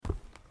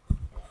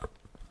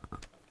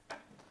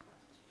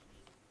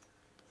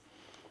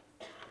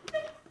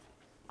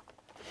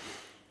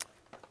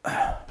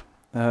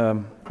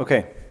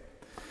Okay,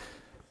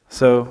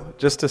 so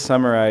just to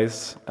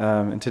summarize,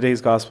 in today's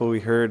gospel we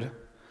heard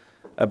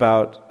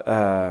about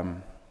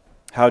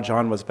how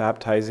John was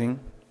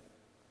baptizing,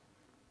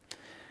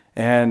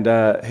 and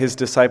his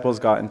disciples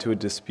got into a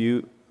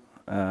dispute,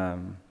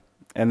 and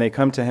they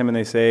come to him and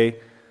they say,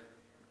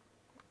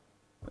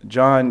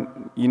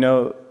 John, you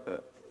know,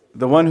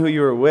 the one who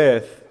you were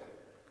with,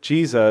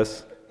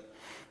 Jesus,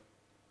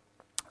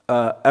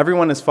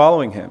 everyone is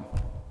following him.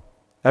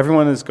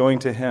 Everyone is going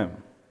to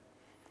him.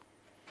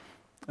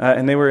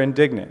 And they were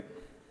indignant.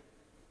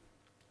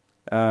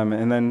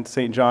 And then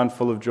St. John,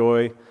 full of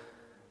joy,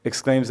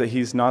 exclaims that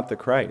he's not the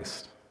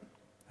Christ,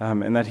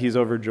 and that he's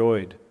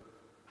overjoyed.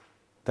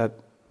 That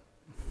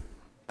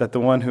the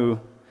one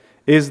who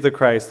is the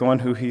Christ, the one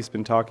who he's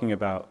been talking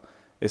about,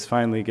 is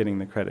finally getting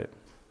the credit.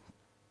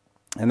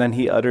 And then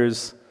he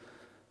utters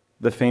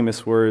the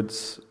famous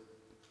words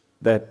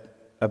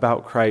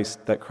about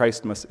Christ, that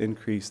Christ must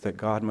increase, that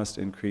God must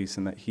increase,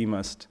 and that he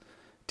must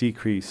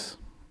decrease.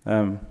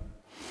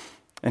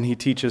 And he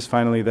teaches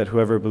finally that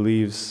whoever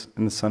believes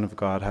in the Son of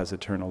God has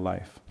eternal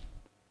life.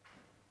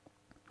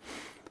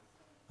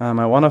 I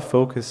want to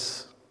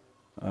focus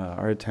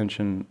our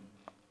attention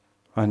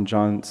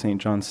on St.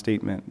 John's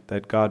statement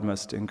that God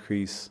must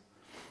increase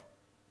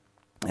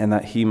and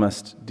that he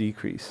must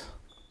decrease.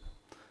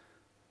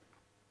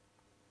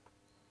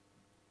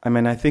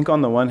 I think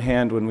on the one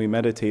hand, when we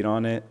meditate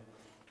on it,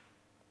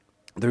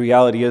 the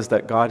reality is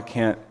that God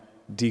can't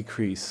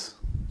decrease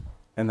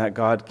and that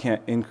God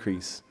can't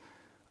increase.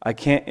 I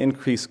can't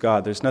increase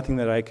God. There's nothing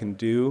that I can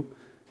do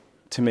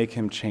to make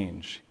him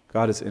change.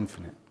 God is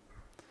infinite.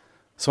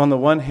 So on the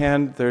one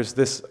hand, there's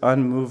this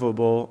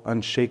unmovable,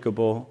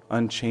 unshakable,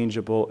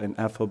 unchangeable,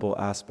 ineffable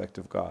aspect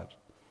of God.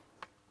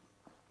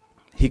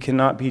 He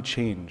cannot be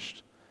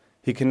changed.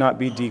 He cannot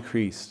be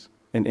decreased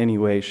in any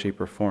way,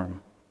 shape, or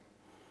form.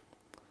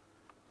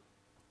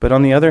 But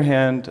on the other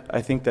hand,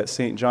 I think that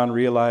St. John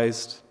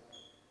realized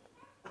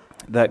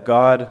that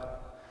God,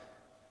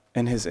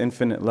 in his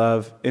infinite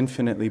love,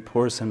 infinitely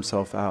pours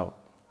himself out.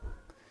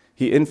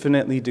 He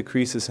infinitely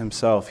decreases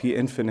himself. He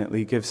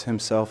infinitely gives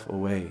himself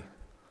away.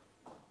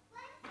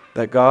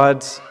 That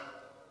God's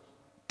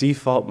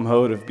default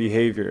mode of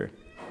behavior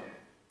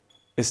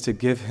is to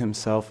give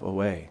himself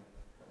away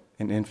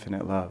in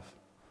infinite love.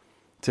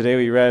 Today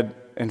we read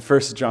in 1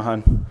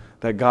 John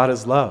that God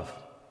is love.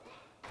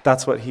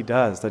 That's what he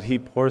does, that he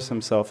pours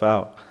himself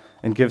out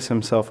and gives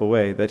himself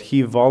away, that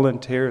he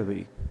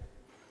voluntarily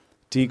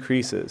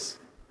decreases.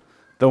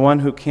 The one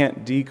who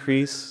can't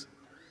decrease,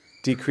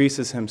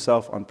 decreases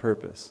himself on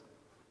purpose.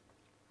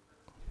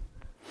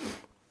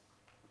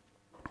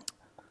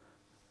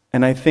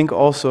 And I think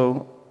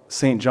also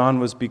St. John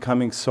was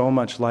becoming so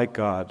much like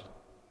God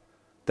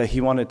that he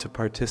wanted to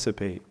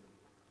participate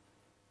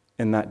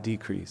in that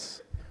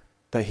decrease,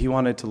 that he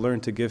wanted to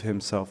learn to give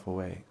himself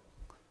away,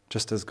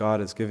 just as God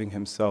is giving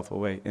himself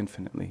away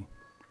infinitely.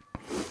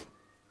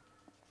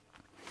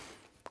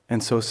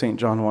 And so St.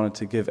 John wanted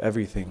to give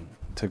everything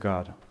to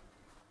God.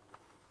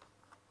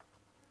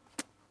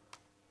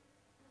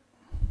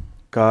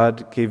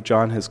 God gave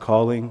John his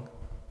calling.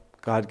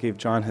 God gave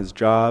John his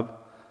job.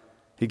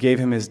 He gave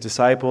him his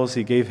disciples.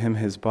 He gave him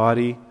his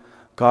body.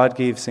 God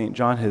gave St.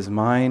 John his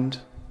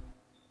mind.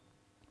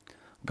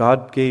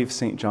 God gave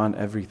St. John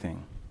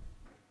everything.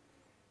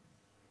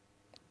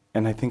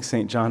 And I think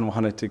St. John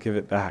wanted to give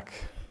it back.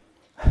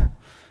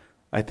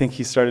 I think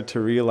he started to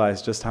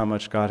realize just how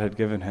much God had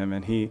given him,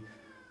 and he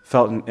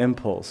felt an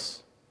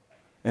impulse,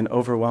 an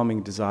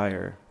overwhelming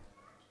desire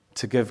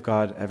to give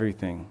God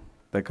everything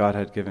that God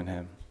had given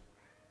him.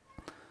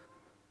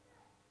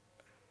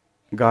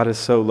 God is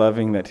so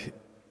loving that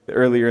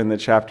earlier in the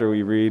chapter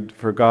we read,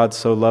 "For God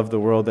so loved the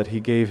world that he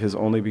gave his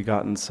only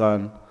begotten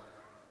Son,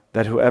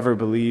 that whoever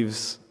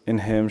believes in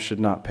him should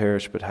not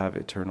perish but have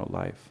eternal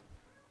life."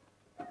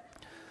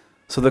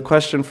 So the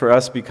question for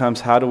us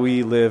becomes, how do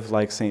we live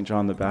like St.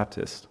 John the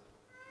Baptist?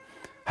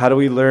 How do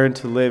we learn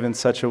to live in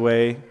such a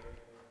way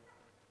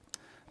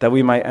that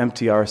we might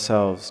empty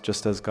ourselves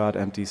just as God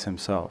empties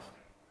himself?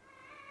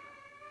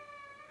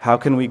 How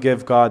can we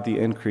give God the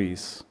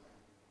increase?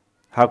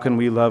 How can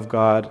we love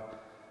God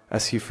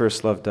as he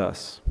first loved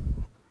us?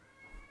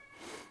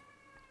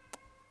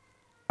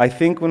 I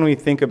think when we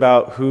think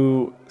about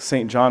who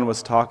St. John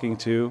was talking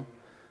to,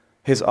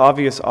 his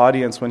obvious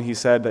audience when he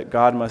said that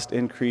God must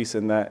increase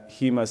and that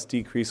he must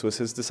decrease was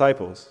his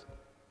disciples.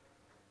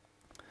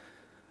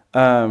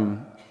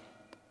 And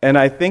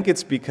I think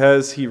it's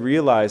because he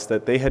realized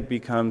that they had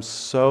become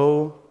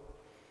so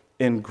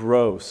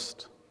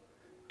engrossed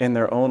in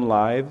their own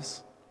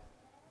lives.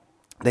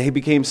 They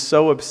became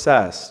so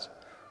obsessed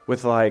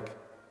with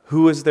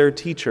who is their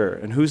teacher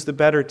and who's the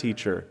better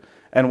teacher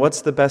and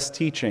what's the best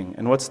teaching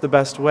and what's the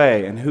best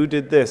way and who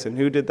did this and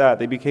who did that.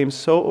 They became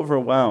so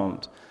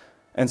overwhelmed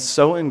and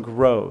so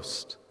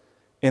engrossed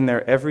in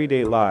their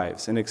everyday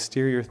lives and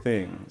exterior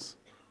things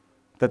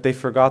that they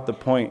forgot the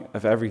point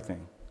of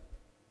everything.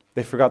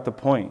 They forgot the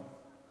point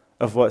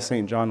of what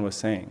St. John was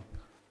saying.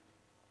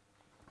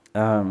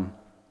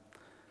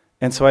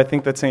 And so I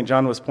think that St.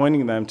 John was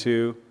pointing them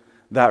to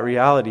that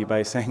reality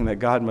by saying that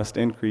God must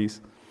increase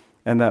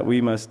and that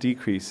we must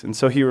decrease. And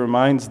so he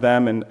reminds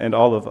them and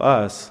all of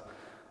us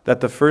that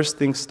the first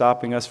thing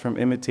stopping us from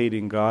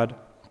imitating God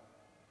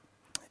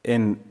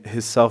in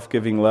his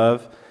self-giving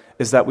love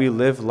is that we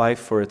live life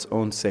for its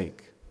own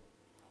sake.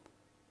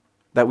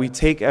 That we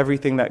take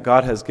everything that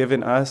God has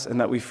given us and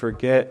that we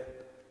forget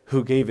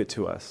who gave it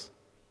to us.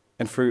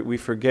 And we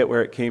forget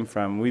where it came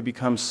from. We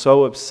become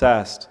so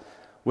obsessed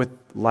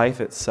with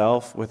life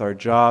itself, with our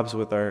jobs,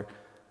 with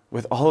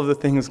all of the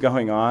things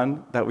going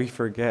on, that we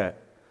forget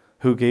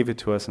who gave it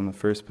to us in the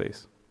first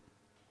place.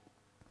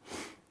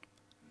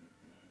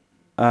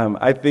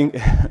 I think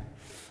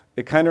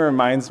it kind of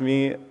reminds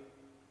me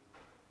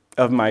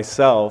of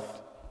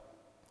myself.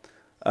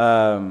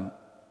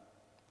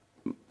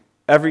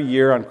 Every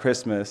year on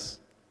Christmas,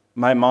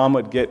 my mom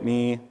would get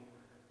me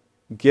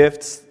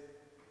gifts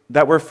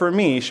that were for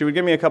me. She would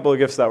give me a couple of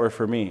gifts that were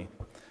for me.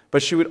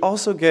 But she would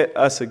also get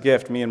us a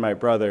gift, me and my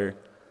brother,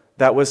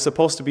 that was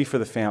supposed to be for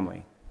the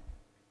family.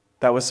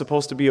 That was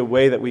supposed to be a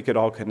way that we could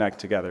all connect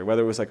together,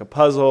 whether it was like a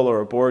puzzle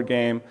or a board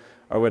game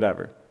or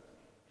whatever.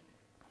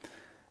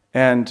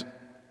 And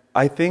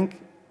I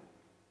think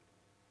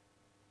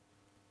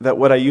that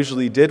what I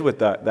usually did with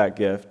that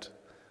gift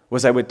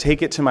was I would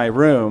take it to my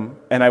room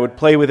and I would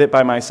play with it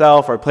by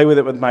myself or play with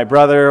it with my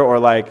brother, or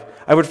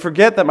I would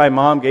forget that my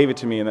mom gave it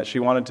to me and that she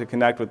wanted to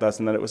connect with us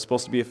and that it was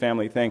supposed to be a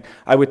family thing.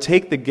 I would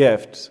take the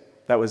gift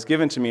that was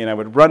given to me and I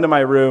would run to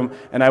my room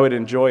and I would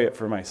enjoy it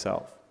for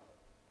myself.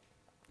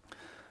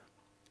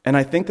 And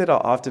I think that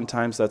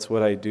oftentimes that's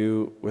what I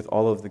do with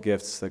all of the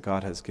gifts that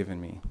God has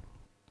given me.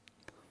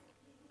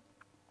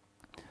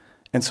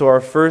 And so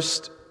our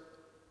first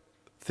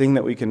thing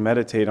that we can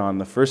meditate on,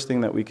 the first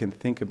thing that we can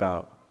think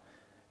about,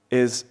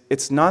 is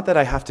it's not that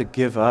I have to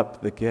give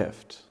up the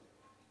gift.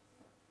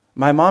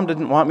 My mom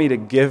didn't want me to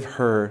give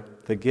her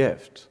the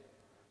gift.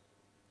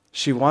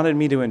 She wanted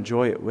me to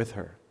enjoy it with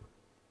her.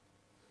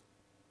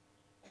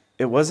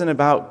 It wasn't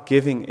about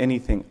giving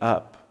anything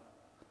up.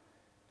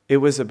 It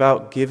was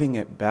about giving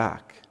it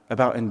back,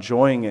 about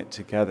enjoying it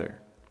together.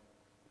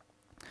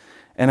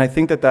 And I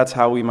think that that's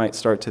how we might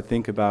start to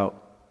think about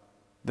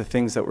the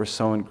things that we're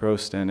so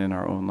engrossed in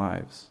our own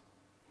lives.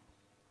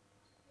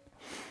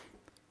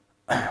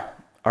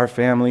 Our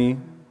family,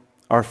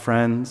 our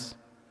friends,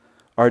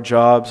 our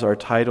jobs, our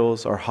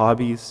titles, our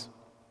hobbies.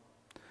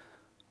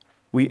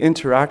 We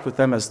interact with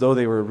them as though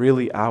they were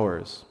really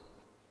ours.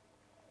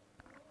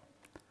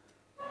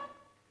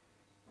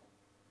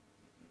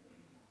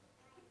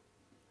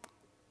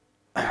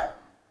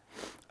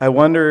 I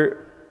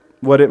wonder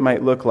what it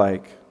might look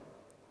like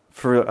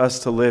for us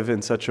to live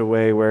in such a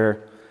way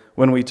where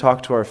when we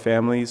talk to our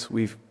families,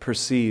 we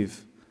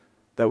perceive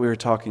that we are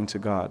talking to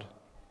God,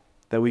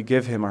 that we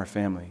give Him our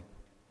family.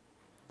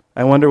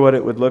 I wonder what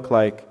it would look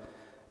like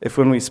if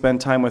when we spend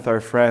time with our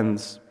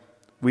friends,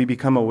 we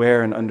become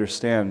aware and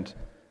understand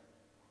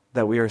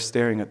that we are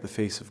staring at the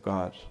face of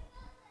God,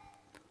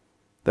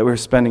 that we're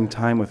spending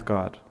time with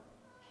God.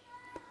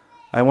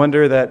 I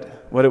wonder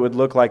what it would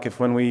look like if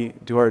when we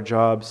do our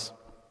jobs,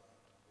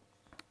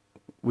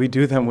 we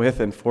do them with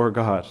and for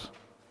God.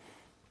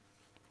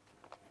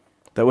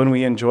 That when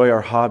we enjoy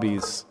our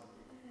hobbies,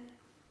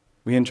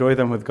 we enjoy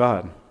them with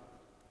God.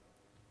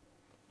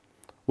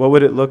 What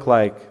would it look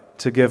like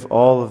to give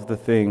all of the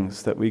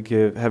things that we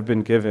have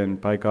been given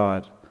by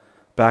God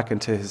back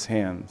into His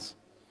hands,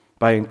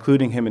 by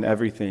including Him in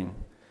everything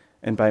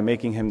and by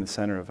making Him the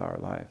center of our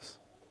lives?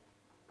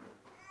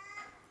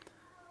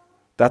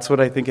 That's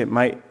what I think it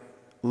might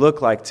look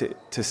like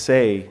to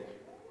say,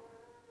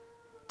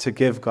 to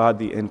give God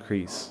the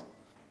increase,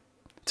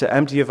 to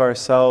empty of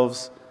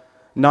ourselves,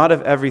 not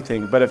of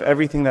everything, but of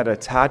everything that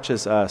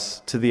attaches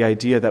us to the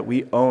idea that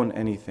we own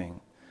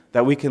anything,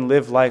 that we can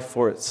live life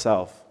for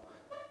itself.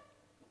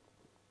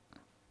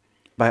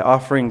 By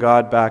offering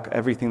God back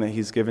everything that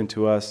He's given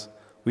to us,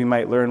 we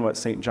might learn what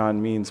St.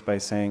 John means by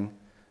saying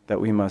that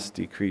we must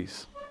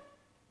decrease.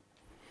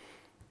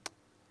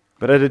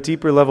 But at a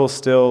deeper level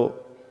still,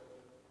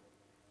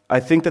 I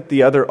think that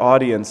the other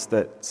audience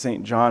that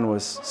St. John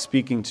was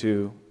speaking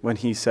to when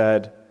he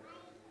said,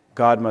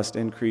 God must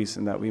increase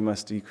and that we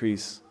must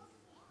decrease,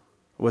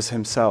 was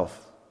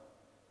himself.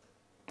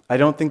 I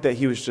don't think that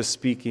he was just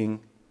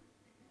speaking,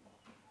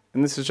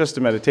 and this is just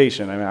a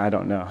meditation, I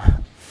don't know.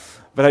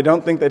 But I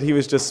don't think that he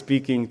was just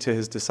speaking to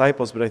his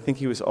disciples, but I think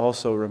he was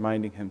also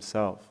reminding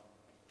himself.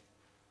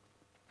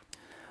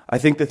 I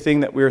think the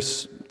thing that we're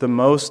the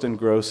most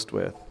engrossed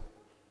with,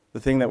 the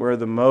thing that we're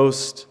the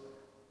most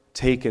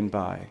taken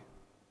by,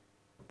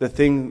 the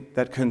thing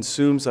that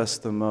consumes us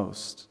the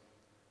most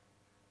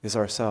is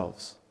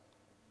ourselves,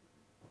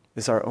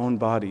 is our own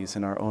bodies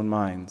and our own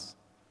minds.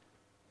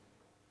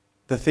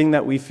 The thing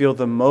that we feel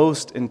the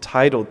most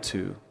entitled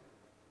to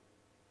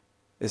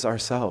is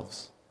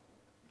ourselves.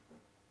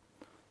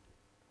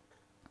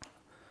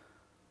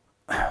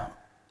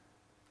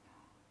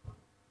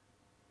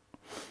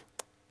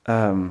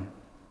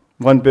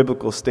 One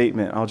biblical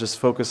statement, I'll just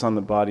focus on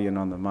the body and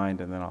on the mind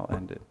and then I'll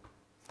end it.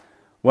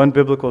 One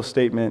biblical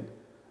statement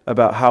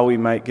about how we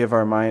might give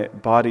our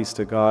bodies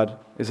to God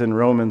is in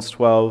Romans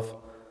 12.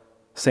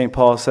 St.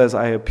 Paul says,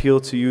 "I appeal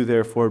to you,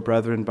 therefore,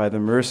 brethren, by the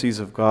mercies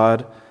of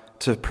God,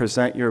 to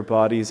present your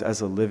bodies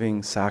as a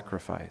living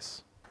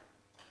sacrifice."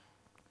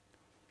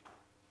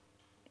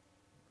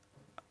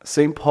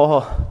 St.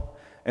 Paul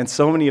and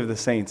so many of the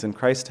saints and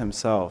Christ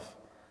himself,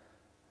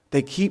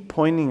 they keep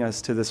pointing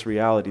us to this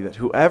reality that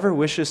whoever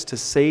wishes to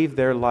save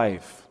their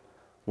life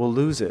will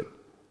lose it.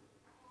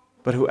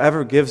 But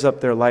whoever gives up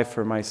their life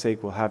for my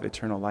sake will have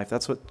eternal life.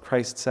 That's what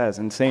Christ says.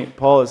 And St.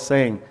 Paul is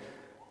saying,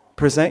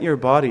 present your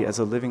body as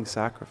a living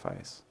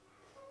sacrifice.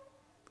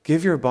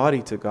 Give your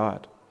body to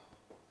God.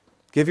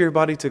 Give your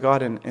body to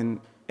God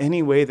in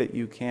any way that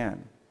you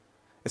can.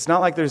 It's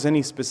not like there's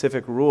any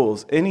specific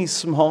rules. Any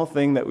small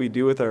thing that we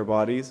do with our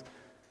bodies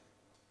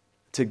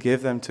to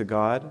give them to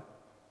God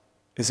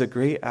is a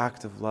great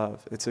act of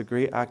love. It's a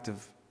great act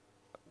of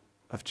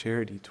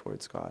charity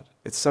towards God.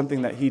 It's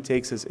something that He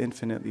takes as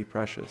infinitely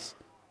precious.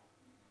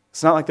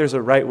 It's not like there's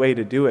a right way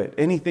to do it.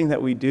 Anything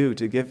that we do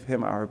to give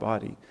Him our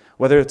body,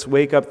 whether it's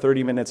wake up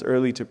 30 minutes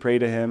early to pray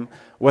to Him,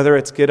 whether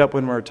it's get up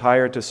when we're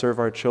tired to serve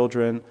our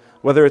children,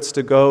 whether it's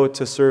to go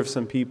to serve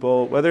some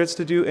people, whether it's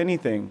to do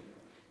anything,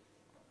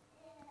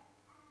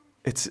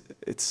 it's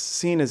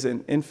seen as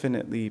an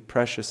infinitely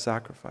precious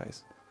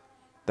sacrifice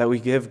that we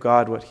give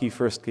God what He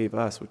first gave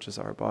us, which is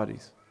our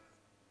bodies.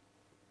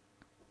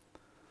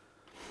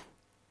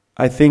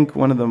 I think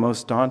one of the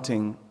most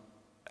daunting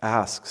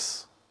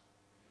asks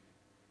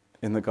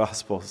in the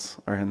Gospels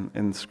or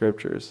in the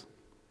Scriptures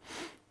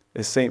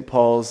is St.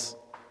 Paul's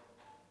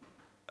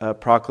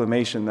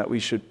proclamation that we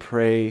should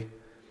pray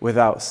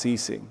without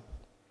ceasing.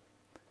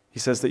 He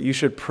says that you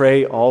should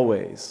pray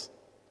always,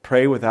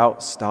 pray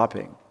without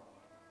stopping.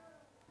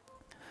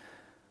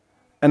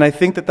 And I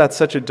think that that's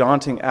such a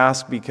daunting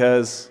ask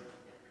because,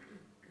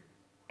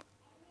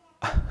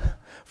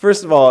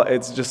 first of all,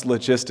 it's just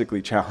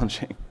logistically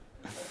challenging.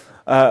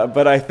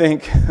 But I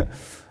think,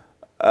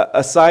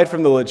 aside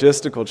from the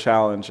logistical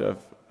challenge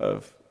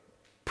of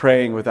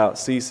praying without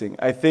ceasing,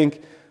 I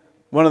think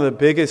one of the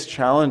biggest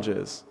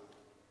challenges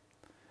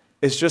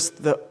is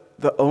just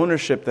the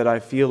ownership that I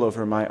feel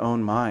over my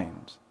own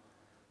mind.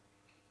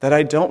 That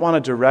I don't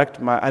want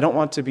to I don't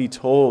want to be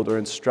told or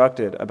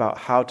instructed about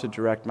how to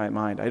direct my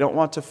mind. I don't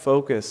want to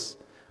focus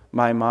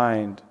my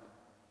mind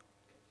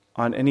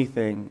on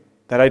anything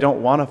that I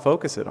don't want to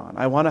focus it on.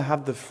 I want to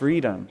have the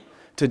freedom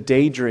to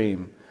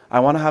daydream.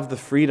 I want to have the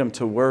freedom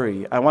to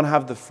worry. I want to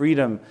have the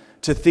freedom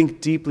to think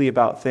deeply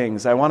about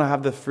things. I want to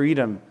have the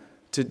freedom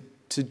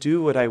to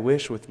do what I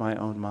wish with my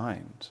own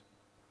mind.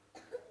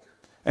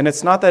 And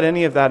it's not that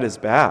any of that is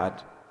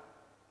bad.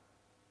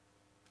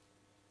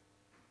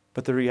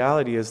 But the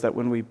reality is that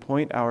when we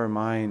point our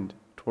mind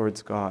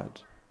towards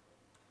God,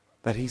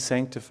 that He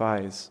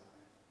sanctifies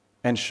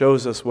and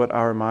shows us what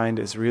our mind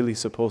is really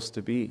supposed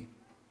to be.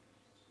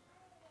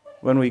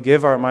 When we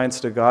give our minds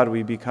to God,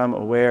 we become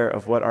aware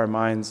of what our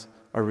minds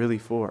are really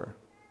for.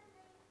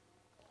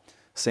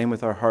 Same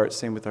with our heart,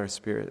 same with our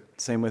spirit,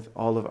 same with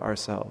all of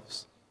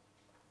ourselves.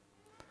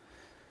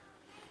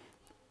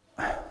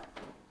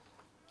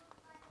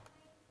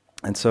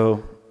 And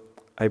so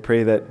I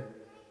pray that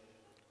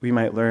we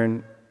might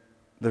learn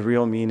the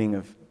real meaning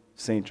of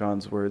St.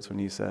 John's words when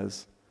he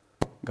says,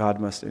 God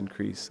must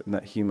increase and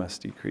that He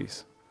must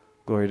decrease.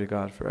 Glory to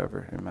God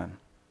forever. Amen.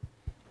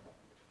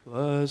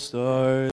 Blessed are